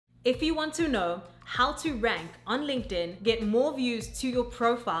If you want to know how to rank on LinkedIn, get more views to your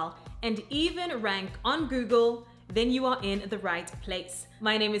profile, and even rank on Google, then you are in the right place.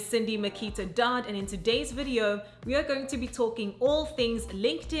 My name is Cindy Makita Dodd, and in today's video, we are going to be talking all things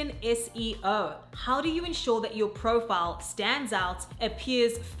LinkedIn SEO. How do you ensure that your profile stands out,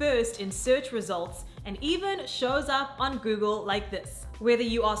 appears first in search results, and even shows up on Google like this? Whether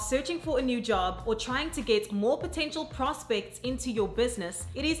you are searching for a new job or trying to get more potential prospects into your business,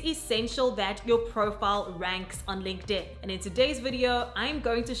 it is essential that your profile ranks on LinkedIn. And in today's video, I'm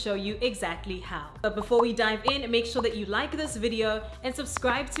going to show you exactly how. But before we dive in, make sure that you like this video and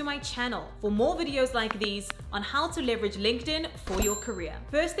subscribe to my channel for more videos like these on how to leverage LinkedIn for your career.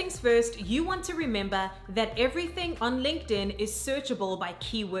 First things first, you want to remember that everything on LinkedIn is searchable by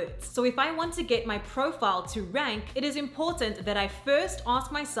keywords. So if I want to get my profile to rank, it is important that I first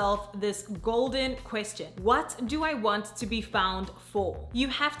ask myself this golden question: what do I want to be found for? You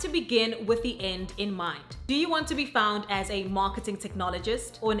have to begin with the end in mind. Do you want to be found as a marketing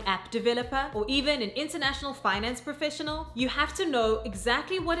technologist or an app developer or even an international finance professional? You have to know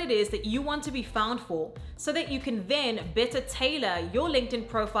exactly what it is that you want to be found for so that you can then better tailor your LinkedIn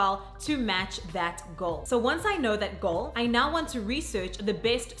profile to match that goal. So once I know that goal, I now want to research the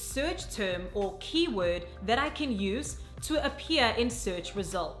best search term or keyword that I can use to appear in search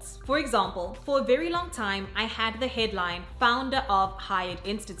results. For example, for a very long time, I had the headline "Founder of Hired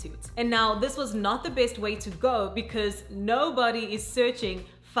Institute." And now this was not the best way to go because nobody is searching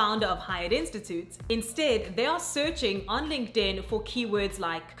founder of Hired Institute. Instead, they are searching on LinkedIn for keywords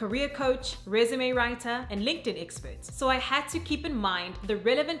like career coach, resume writer, and LinkedIn experts. So I had to keep in mind the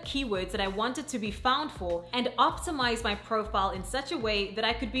relevant keywords that I wanted to be found for and optimize my profile in such a way that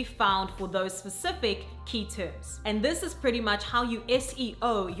I could be found for those specific key terms. And this is pretty much how you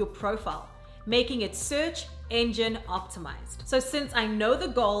SEO your profile, making it search engine optimized. So since I know the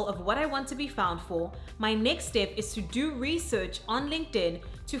goal of what I want to be found for, my next step is to do research on LinkedIn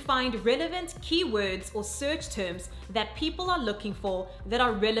to find relevant keywords or search terms that people are looking for that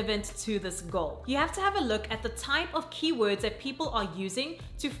are relevant to this goal. You have to have a look at the type of keywords that people are using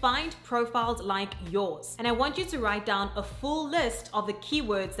to find profiles like yours. And I want you to write down a full list of the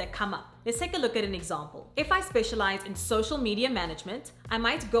keywords that come up. Let's take a look at an example. If I specialize in social media management, I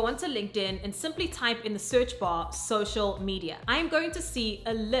might go onto LinkedIn and simply type in the search bar social media. I'm going to see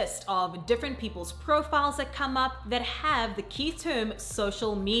a list of different people's profiles that come up that have the key term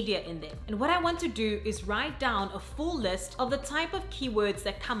social media in them. And what I want to do is write down a full list of the type of keywords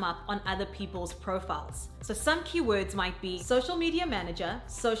that come up on other people's profiles. So some keywords might be social media manager,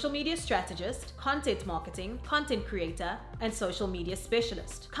 social media strategist, content marketing, content creator, and social media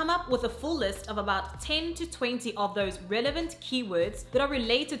specialist. Come up with a full list of about 10 to 20 of those relevant keywords that are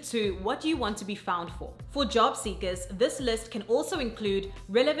related to what you want to be found for. For job seekers, this list can also include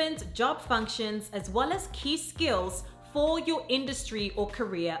relevant job functions as well as key skills for your industry or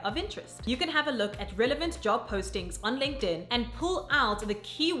career of interest. You can have a look at relevant job postings on LinkedIn and pull out the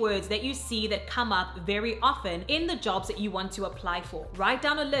keywords that you see that come up very often in the jobs that you want to apply for. Write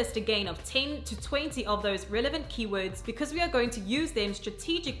down a list again of 10 to 20 of those relevant keywords because we are going to use them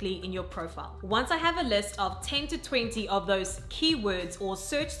strategically in your profile. Once I have a list of 10 to 20 of those keywords or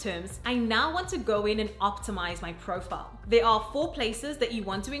search terms, I now want to go in and optimize my profile. There are 4 places that you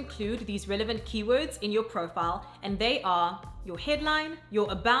want to include these relevant keywords in your profile, and they are your headline,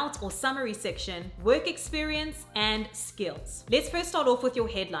 your about or summary section, work experience, and skills. Let's first start off with your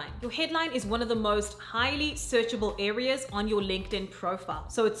headline. Your headline is one of the most highly searchable areas on your LinkedIn profile.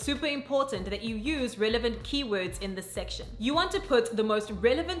 So it's super important that you use relevant keywords in this section. You want to put the most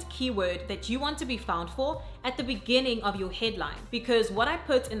relevant keyword that you want to be found for at the beginning of your headline, because what I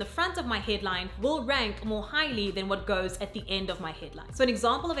put in the front of my headline will rank more highly than what goes at the end of my headline. So an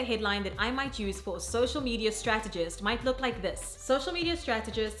example of a headline that I might use for a social media strategist might look like this: social media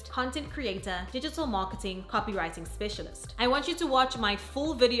strategist, content creator, digital marketing, copywriting specialist. I want you to watch my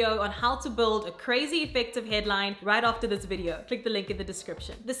full video on how to build a crazy effective headline right after this video. Click the link in the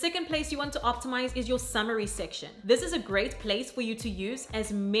description. The second place you want to optimize is your summary section. This is a great place for you to use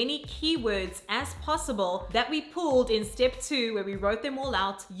as many keywords as possible that we pulled in step 2, where we wrote them all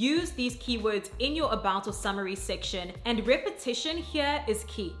out. Use these keywords in your about or summary section, and repetition here is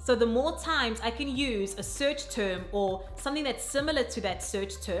key. So the more times I can use a search term or something something that's similar to that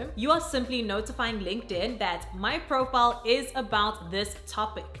search term, you are simply notifying LinkedIn that my profile is about this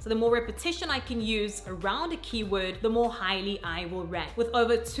topic. So the more repetition I can use around a keyword, the more highly I will rank. With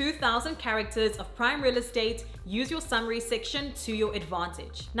over 2,000 characters of prime real estate, use your summary section to your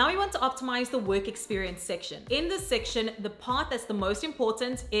advantage. Now we want to optimize the work experience section. In this section, the part that's the most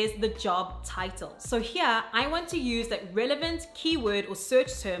important is the job title. So here, I want to use that relevant keyword or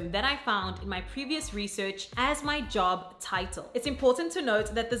search term that I found in my previous research as my job title. It's important to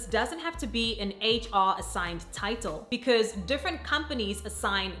note that this doesn't have to be an HR assigned title because different companies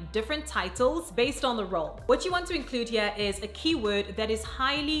assign different titles based on the role. What you want to include here is a keyword that is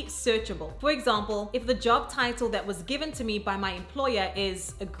highly searchable. For example, if the job title that was given to me by my employer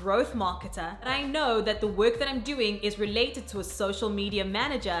is a growth marketer, and I know that the work that I'm doing is related to a social media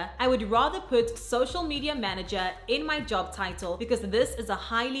manager, I would rather put social media manager in my job title because this is a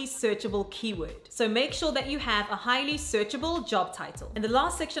highly searchable keyword. So make sure that you have a highly searchable job title. And the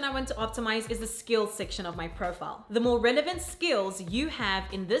last section I want to optimize is the skills section of my profile. The more relevant skills you have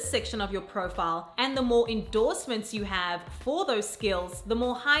in this section of your profile and the more endorsements you have for those skills, the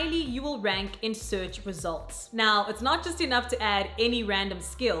more highly you will rank in search results. Now, it's not just enough to add any random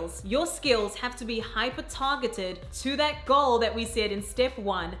skills. Your skills have to be hyper targeted to that goal that we said in step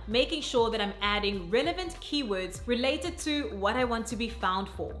 1, making sure that I'm adding relevant keywords related to what I want to be found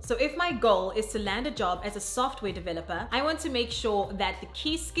for. So if my goal is to land a job as a software developer, I want to make sure that the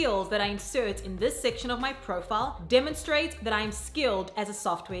key skills that I insert in this section of my profile demonstrate that I'm skilled as a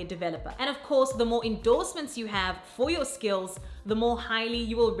software developer. And of course, the more endorsements you have for your skills, the more highly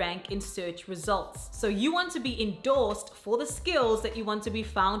you will rank in search results. So you want to be endorsed for the skills that you want to be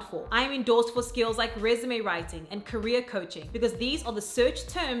found for. I am endorsed for skills like resume writing and career coaching because these are the search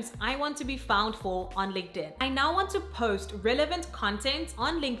terms I want to be found for on LinkedIn. I now want to post relevant content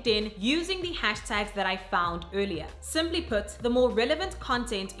on LinkedIn using the hashtags that I found earlier. Simply put, the more relevant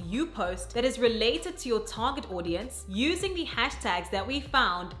content you post that is related to your target audience using the hashtags that we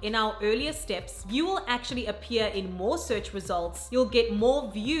found in our earlier steps, you will actually appear in more search results. You'll get more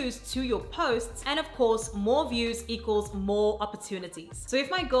views to your posts, and of course, more views equals more opportunities. So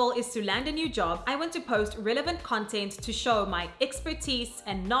if my goal is to land a new job, I want to post relevant content to show my expertise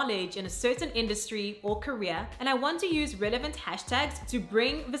and knowledge in a certain industry or career, and I want to use relevant hashtags to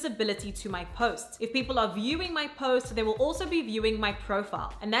bring visibility to my posts. If people are viewing my post, they will also be viewing my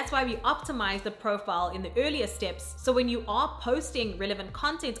profile, and that's why we optimize the profile in the earlier steps. So when you are posting relevant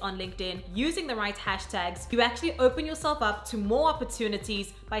content on LinkedIn using the right hashtags, you actually open yourself up to more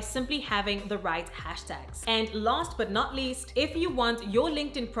opportunities by simply having the right hashtags. And last but not least, if you want your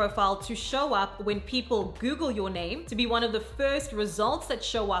LinkedIn profile to show up when people Google your name, to be one of the first results that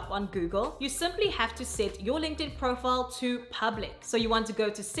show up on Google, you simply have to set your LinkedIn profile to public. So you want to go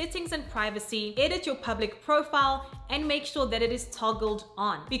to settings and privacy, edit your public profile, and make sure that it is toggled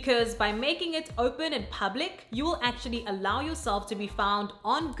on. Because by making it open and public, you will actually allow yourself to be found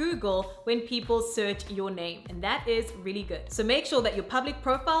on Google when people search your name. And that is really good. So make sure that your public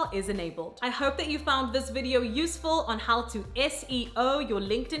profile is enabled. I hope that you found this video useful on how to SEO your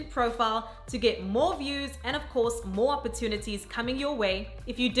LinkedIn profile to get more views and of course more opportunities coming your way.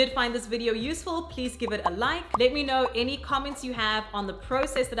 If you did find this video useful, please give it a like. Let me know any comments you have on the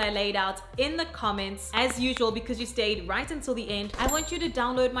process that I laid out in the comments. As usual, because you stayed right until the end, I want you to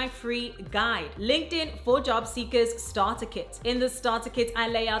download my free guide, LinkedIn for Job Seekers Starter Kit. In this starter kit, I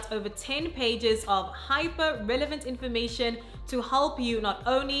lay out over 10 pages of hyper relevant information to help you not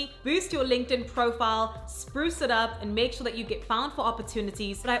only boost your LinkedIn profile, spruce it up, and make sure that you get found for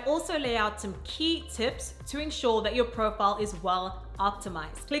opportunities, but I also lay out some key tips to ensure that your profile is well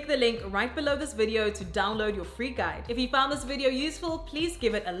optimized. Click the link right below this video to download your free guide. If you found this video useful, please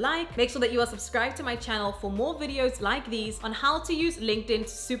give it a like. Make sure that you are subscribed to my channel for more videos like these on how to use LinkedIn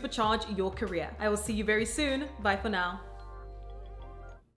to supercharge your career. I will see you very soon. Bye for now.